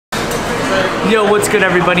Yo, what's good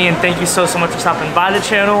everybody, and thank you so much for stopping by the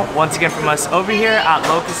channel once again from us over here at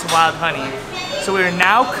Locust&WildHoney. So we are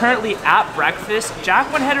now currently at breakfast. Jack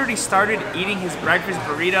went ahead already started eating his breakfast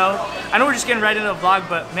burrito. I know we're just getting right into the vlog,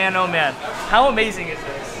 but man, oh man, how amazing is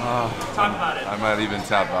this? Talk about it. I might even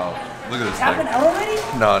tap out. Look at this Tapping thing. out already?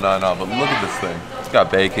 No, but look at this thing. It's got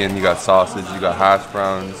bacon, you got sausage, you got hash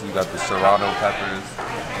browns, you got the serrano peppers.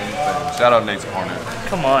 Insane. Shout out Nate's Corner.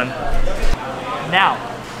 Come on. Now,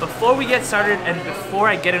 before we get started and before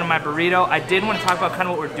I get into my burrito, I did want to talk about kind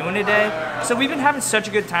of what we're doing today. So we've been having such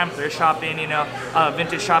a good time thrift shopping, you know,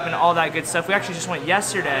 vintage shopping, all that good stuff. We actually just went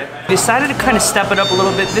yesterday. We decided to kind of step it up a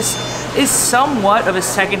little bit. This is somewhat of a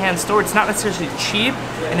secondhand store. It's not necessarily cheap,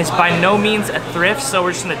 and it's by no means a thrift. So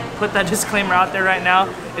we're just gonna put that disclaimer out there right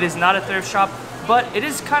now. It is not a thrift shop, but it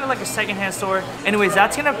is kind of like a secondhand store. Anyways,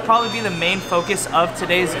 that's gonna probably be the main focus of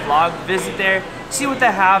today's vlog. Visit there, see what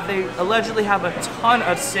they have. They allegedly have a ton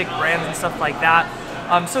of sick brands and stuff like that.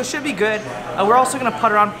 So it should be good. We're also gonna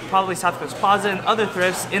putt around probably South Coast Plaza and other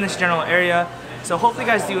thrifts in this general area. So hopefully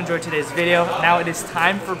you guys do enjoy today's video. Now it is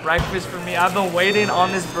time for breakfast for me. I've been waiting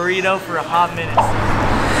on this burrito for a hot minute.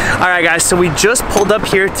 All right guys, so we just pulled up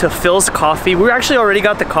here to Phil's Coffee. We actually already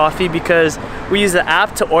got the coffee because we used the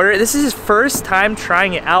app to order it. This is his first time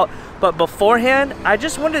trying it out, but beforehand, I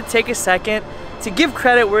just wanted to take a second to give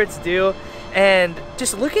credit where it's due and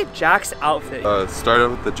just look at Jack's outfit. Started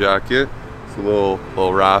with the jacket. It's a little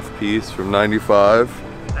Raf piece from '95.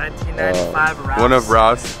 1995 Raf. One of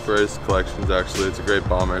Raf's first collections actually. It's a great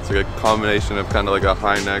bomber. It's like a combination of kind of like a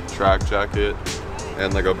high neck track jacket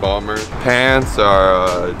and like a bomber. Pants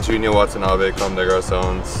are Junior Watanabe Comme des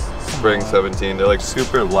Garçons Spring 17. They're like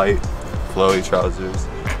super light, flowy trousers.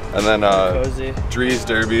 And then Dree's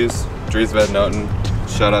Derbies, Dree's Van Noten.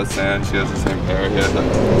 Shout out San, she has the same pair. He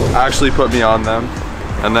actually put me on them.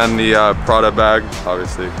 And then the Prada bag,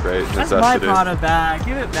 obviously great. That's my Prada bag.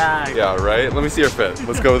 Give it back. Yeah, right. Let me see your fit.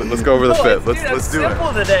 Let's go over the fit. Let's do it.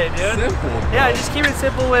 Simple today, dude. Simple. Bro. Yeah, just keep it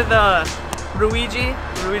simple with Ruigi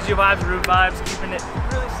vibes, Rube vibes. Keeping it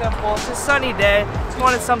really simple. It's a sunny day. Just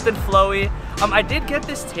wanted something flowy. I did get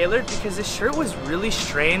this tailored because this shirt was really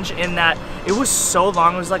strange in that it was so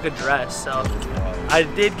long. It was like a dress. So I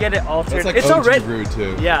did get it altered. Like it's already rude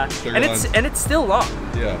too. Yeah, and it's still long.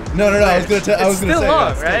 Yeah. No. I was gonna say it's still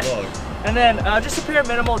long, right? Still long. And then just a pair of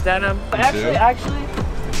minimal denim. But actually,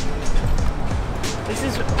 this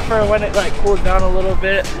is for when it like cools down a little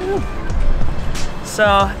bit. So,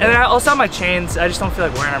 and then I also have my chains. I just don't feel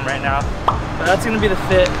like wearing them right now. But that's gonna be the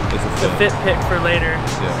fit pick for later.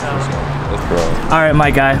 Yeah, so. for sure. Let's go. All right, my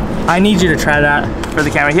guy. I need you to try that for the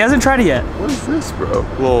camera. He hasn't tried it yet. What is this, bro?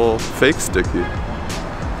 A little fake sticky.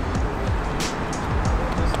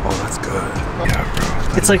 Oh, that's good. Yeah,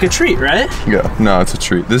 bro. It's like a treat, right? Yeah. No, it's a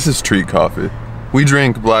treat. This is treat coffee. We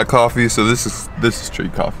drink black coffee, so this is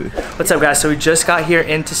treat coffee. What's up, guys? So we just got here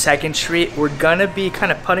into 2nd Street. We're gonna be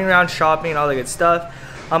kind of putting around shopping and all the good stuff.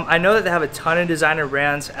 I know that they have a ton of designer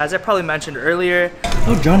brands, as I probably mentioned earlier.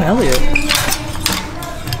 Oh, John Elliot.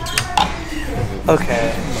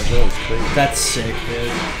 Okay. That's sick,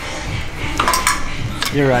 dude.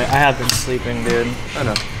 You're right. I have been sleeping, dude. I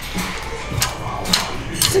know.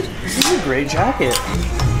 This is a great jacket.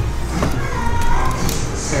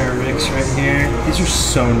 Pair of Ricks right here. These are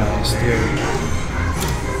so nice, dude.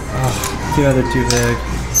 Oh, yeah, they're too big.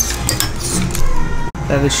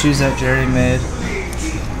 They have the shoes that Jerry made.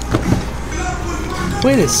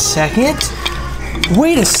 Wait a second.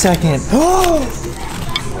 Wait a second. Oh!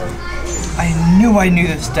 I knew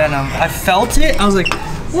this denim. I felt it. I was like,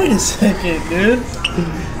 wait a second, dude.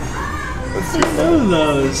 Let's I know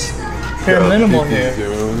those. They're minimal here.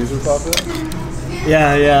 These are popular?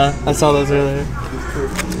 Yeah. I saw those earlier.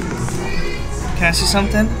 Can I see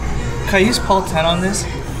something? Can I use Paul 10 on this?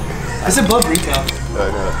 It's above retail. Yeah,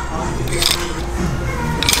 I know.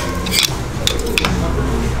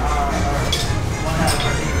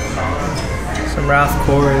 Some Ralph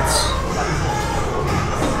cords.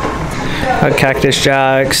 Cactus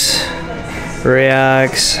Jacks,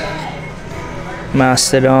 Reacts,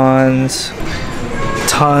 Mastodons,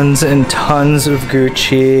 tons and tons of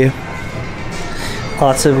Gucci,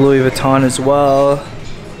 lots of Louis Vuitton as well.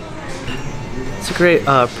 It's a great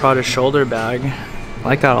Prada shoulder bag. I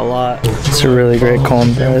like that a lot. It's a really great comb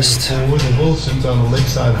vest. Let's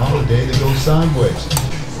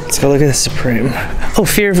go look at the Supreme. Oh,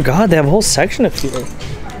 Fear of God, they have a whole section of Fear.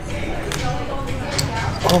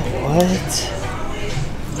 Oh, what?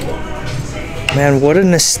 Man, what a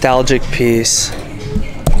nostalgic piece.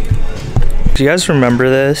 Do you guys remember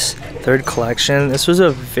this? 3rd collection. This was a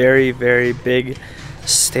very, very big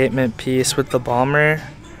statement piece with the bomber.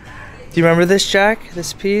 Do you remember this, Jack?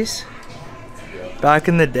 This piece? Back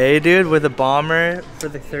in the day, dude, with a bomber for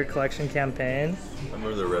the third collection campaign. I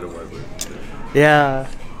remember the red and white ones. Yeah.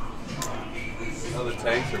 Oh, the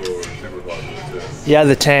tanks are super popular too. Yeah,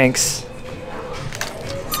 the tanks.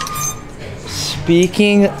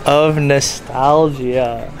 Speaking of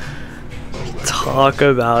nostalgia, talk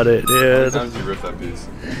about it, dude. How many times did you rip that piece?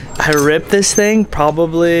 I ripped this thing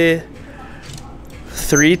probably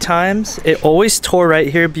 3 times. It always tore right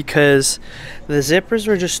here because the zippers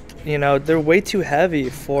were just, you know, they're way too heavy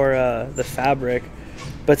for the fabric.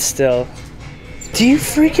 But still. Do you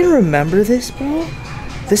freaking remember this, bro?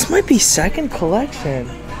 This might be second collection.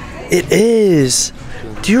 It is.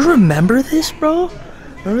 Do you remember this, bro?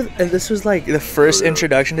 Remember, and this was like the first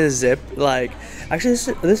introduction to zip. Like, actually, this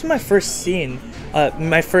is my first scene.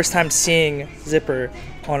 My first time seeing zipper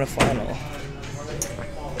on a flannel.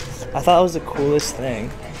 I thought it was the coolest thing.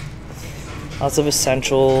 Lots of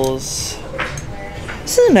essentials.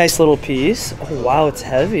 This is a nice little piece. Oh wow, it's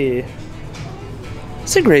heavy.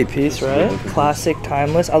 It's a great piece, right? Classic,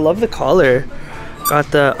 timeless. I love the collar.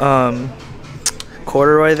 Got the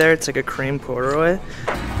corduroy there. It's like a cream corduroy.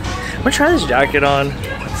 I'm gonna try this jacket on.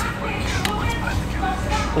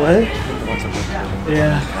 What?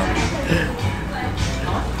 Yeah.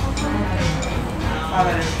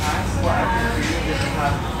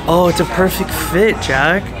 Oh, it's a perfect fit,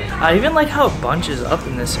 Jack. I even like how it bunches up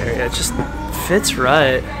in this area. It just fits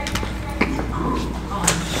right.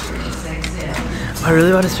 I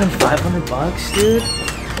really want to spend 500 bucks, dude.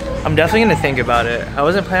 I'm definitely gonna think about it. I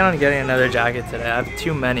wasn't planning on getting another jacket today. I have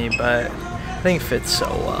too many, but I think it fits so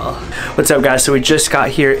well. What's up, guys? So we just got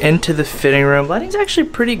here into the fitting room. Lighting's actually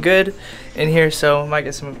pretty good in here, so I might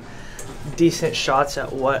get some decent shots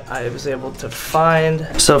at what I was able to find.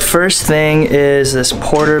 So first thing is this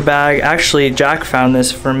Porter bag. Actually, Jack found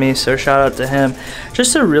this for me, so shout out to him.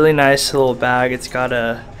 Just a really nice little bag. It's got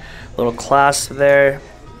a little clasp there.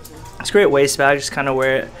 It's a great waist bag, just kind of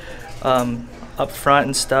wear it up front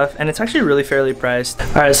and stuff, and it's actually really fairly priced.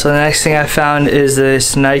 All right, so the next thing I found is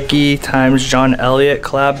this Nike times John Elliot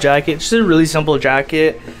collab jacket. It's just a really simple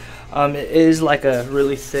jacket. It is like a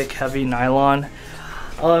really thick, heavy nylon.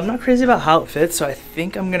 I'm not crazy about how it fits, so I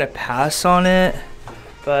think I'm gonna pass on it,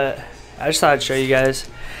 but I just thought I'd show you guys.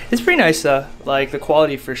 It's pretty nice though. Like, the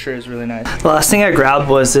quality for sure is really nice. The last thing I grabbed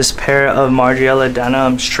was this pair of Margiela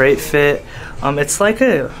denim straight fit. It's like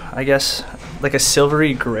I guess like a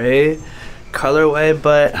silvery gray colorway,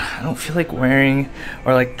 but I don't feel like wearing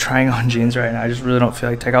or like trying on jeans right now. I just really don't feel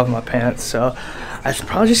like taking off my pants, so I'm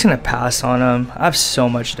probably just gonna pass on them. I have so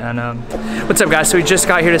much denim. What's up, guys? So we just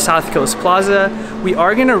got here to South Coast Plaza. We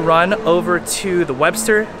are gonna run over to the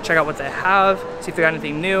Webster, check out what they have, see if they got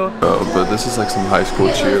anything new. Oh, but this is like some high school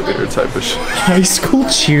cheerleader type of shit. High school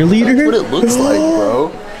cheerleader? That's what it looks like,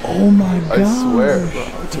 bro. Oh my god. I swear, bro.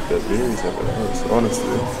 I took that serious of it,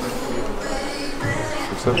 honestly.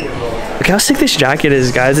 Look how sick this jacket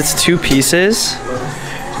is, guys. It's 2 pieces.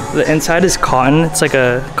 The inside is cotton. It's like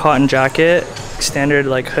a cotton jacket, standard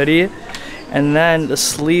like hoodie, and then the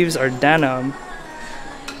sleeves are denim.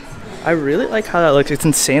 I really like how that looks. It's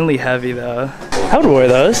insanely heavy though. I would wear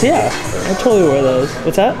those. Yeah, I'd totally wear those.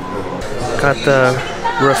 What's that? Got the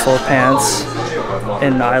ruffle pants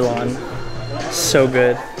in nylon. So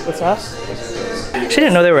good. What's that? She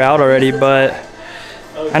didn't know they were out already, but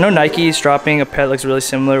I know Nike's dropping a pair that looks really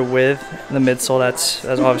similar with the midsole that's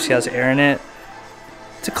obviously has air in it.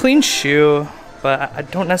 It's a clean shoe, but I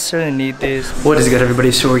don't necessarily need these. What is good,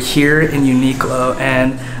 everybody? So we're here in Uniqlo,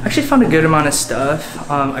 and I actually found a good amount of stuff.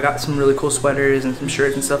 I got some really cool sweaters and some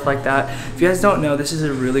shirts and stuff like that. If you guys don't know, this is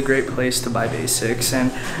a really great place to buy basics,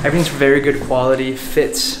 and everything's very good quality,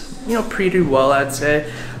 fits, you know, pretty well, I'd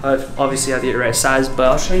say. Obviously you have to get the right size, but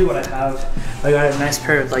I'll show you what I have. I got a nice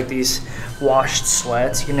pair of like these washed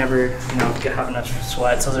sweats. You can never, you know, have enough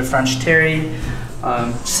sweats. Those are French Terry.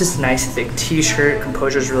 Just this nice thick t-shirt.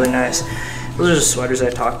 Composure is really nice. Those are the sweaters I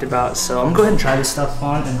talked about. So I'm gonna go ahead and try this stuff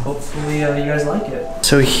on, and hopefully you guys like it.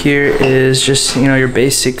 So here is just, you know, your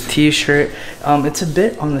basic t-shirt. It's a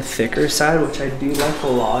bit on the thicker side, which I do like a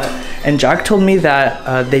lot. And Jack told me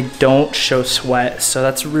that they don't show sweat, so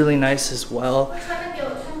that's really nice as well.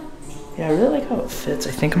 Yeah, I really like how it fits.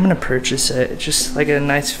 I think I'm gonna purchase it. It's just like a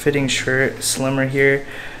nice fitting shirt, slimmer here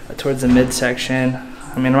towards the midsection.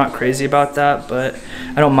 I mean, I'm not crazy about that, but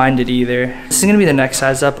I don't mind it either. This is gonna be the next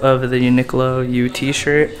size up of the Uniqlo U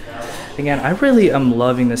t-shirt. Again, I really am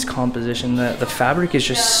loving this composition. The fabric is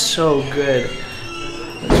just so good.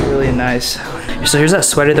 It's really nice. So here's that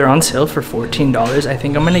sweater. They're on sale for $14. I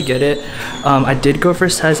think I'm gonna get it. I did go for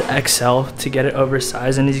size XL to get it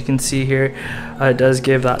oversized, and as you can see here, it does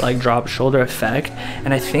give that like drop shoulder effect.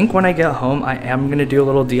 And I think when I get home, I am gonna do a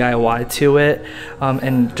little DIY to it,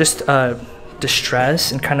 and just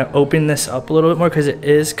distress and kind of open this up a little bit more, because it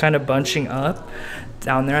is kind of bunching up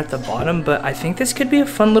down there at the bottom. But I think this could be a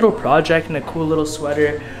fun little project and a cool little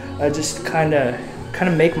sweater. Just kind of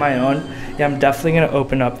make my own. Yeah, I'm definitely gonna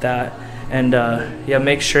open up that and yeah,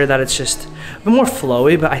 make sure that it's just a bit more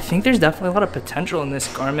flowy, but I think there's definitely a lot of potential in this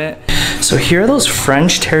garment. So here are those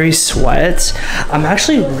French terry sweats. I'm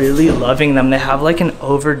actually really loving them. They have like an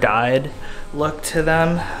over dyed look to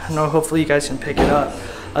them. I know, hopefully you guys can pick it up.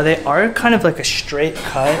 They are kind of like a straight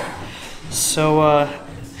cut. So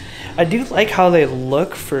I do like how they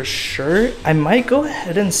look for sure. I might go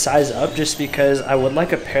ahead and size up just because I would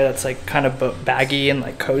like a pair that's like kind of baggy and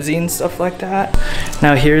like cozy and stuff like that.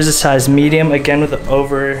 Now here's a size medium, again with an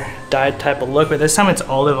over dyed type of look, but this time it's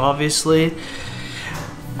olive obviously.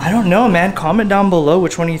 I don't know, man. Comment down below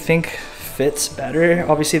which one you think fits better.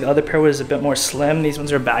 Obviously the other pair was a bit more slim. These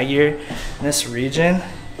ones are baggier in this region.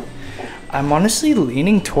 I'm honestly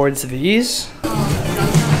leaning towards these.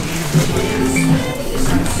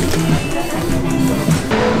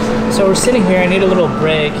 So we're sitting here, I need a little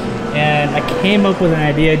break, and I came up with an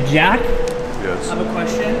idea. Jack? Yes. I have a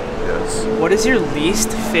question. Yes. What is your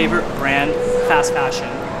least favorite brand, fast fashion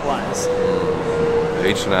wise?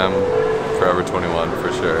 H&M, Forever 21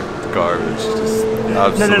 for sure. Garbage, just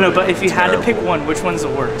absolutely No, but if you terrible. had to pick one, which one's the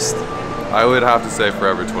worst? I would have to say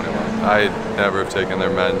Forever 21. I never have taken their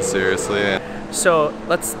men seriously. So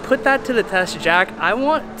let's put that to the test, Jack. I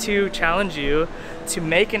want to challenge you to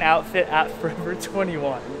make an outfit at Forever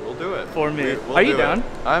 21. We'll do it. For me. We'll Are you do down? It.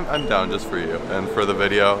 I'm down just for you and for the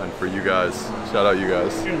video and for you guys. Shout out you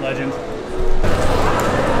guys. You're a legend.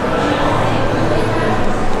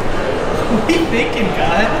 What are you thinking,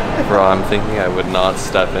 guy? Bro, I'm thinking I would not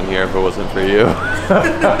step in here if it wasn't for you.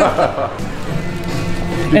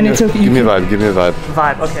 And it's okay. Give me a vibe, give me a vibe.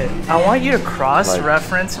 Vibe, okay. I want you to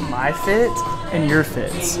cross-reference my fit and your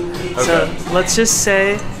fits. Okay. So let's just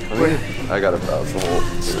say... I gotta browse the whole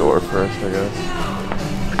store first, I guess.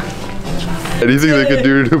 Anything they could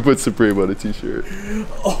do to put Supreme on a t-shirt.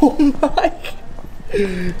 Oh my...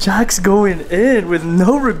 Jack's going in with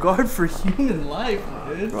no regard for human life,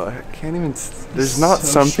 dude. Bro, I can't even... There's not so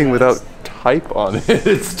something stressed. Without type on it.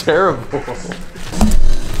 It's terrible.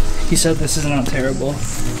 He said this is not terrible.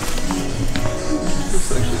 It's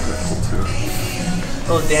actually terrible too.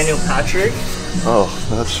 Oh, Daniel Patrick? Oh,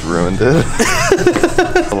 that's ruined it.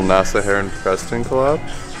 Little NASA Hair and Preston collab.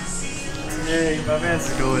 Hey, my man's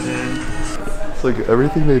going in. It's like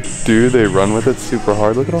everything they do, they run with it super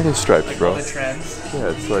hard. Look at all those stripes, like bro. All the trends. Yeah,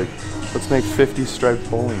 it's like, let's make 50 striped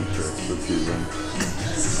bowling shirts this season.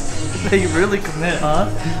 They really commit, huh?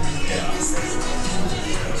 Yeah.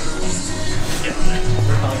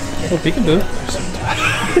 Oh, peekaboo.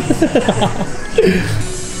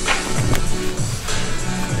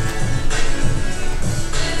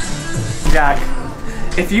 Jack,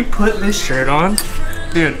 if you put this shirt on,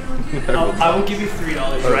 dude, I will give you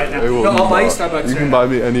 $3 right now. No, I'll buy you Starbucks. You can buy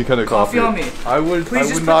me any kind of coffee. On me. I would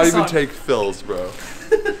not even take fills, bro.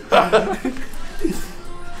 I'm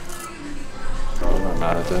not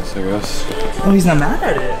mad at this, I guess. Oh, he's not mad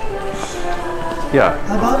at it. Yeah,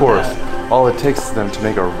 of course. All it takes is them to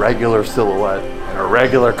make a regular silhouette and a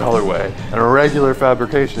regular colorway and a regular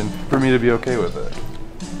fabrication for me to be okay with it.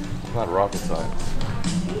 It's not rocket science.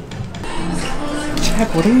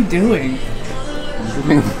 Jack, what are you doing? I'm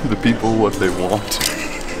giving the people what they want.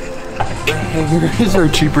 Their hangers are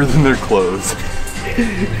cheaper than their clothes.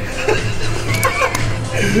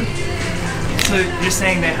 So you're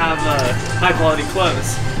saying they have high quality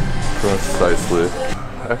clothes? Precisely.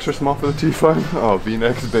 Extra small for the T5? Oh,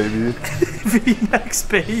 V-necks, baby. V-necks,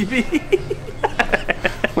 baby.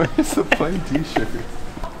 Where's the plain t-shirt?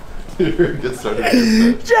 Here, get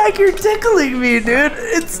started. Jack, you're tickling me, dude.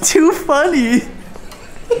 It's too funny.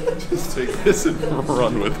 Just take this and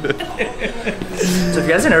run with it. So if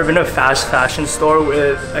you guys have never been to a fast fashion store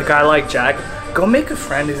with a guy like Jack, go make a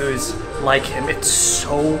friend who's like him. It's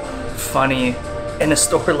so funny in a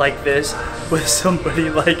store like this with somebody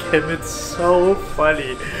like him. It's so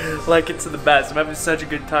funny. Like, it's the best. I'm having such a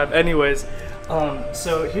good time. Anyways,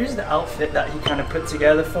 so here's the outfit that he kind of put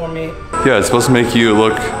together for me. Yeah, it's supposed to make you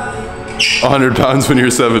look 100 pounds when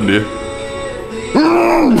you're 70.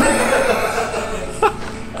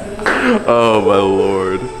 Oh my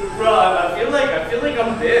lord. Bro, I feel like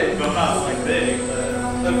I'm big, but I'm not like big. But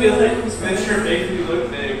I feel like this shirt makes me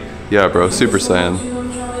look big. Yeah, bro, Super Saiyan.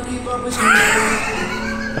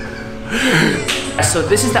 So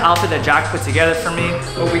this is the outfit that Jack put together for me.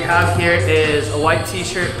 What we have here is a white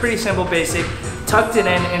t-shirt, pretty simple, basic. Tucked it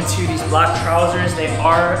in into these black trousers. They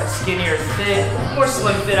are a skinnier fit, more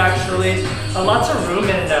slim fit actually. Lots of room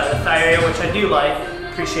in the thigh area, which I do like.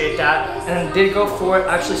 Appreciate that. And did go for it.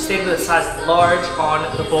 Actually stayed with a size large on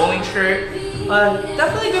the bowling shirt.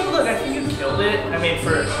 Definitely a good look. I think you killed it. I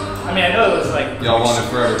know it was like... Y'all want it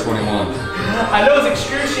Forever 21. I know it was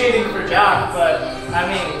excruciating for Jack, but I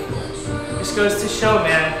mean, just goes to show,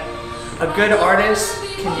 man, a good artist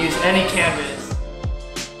can use any canvas.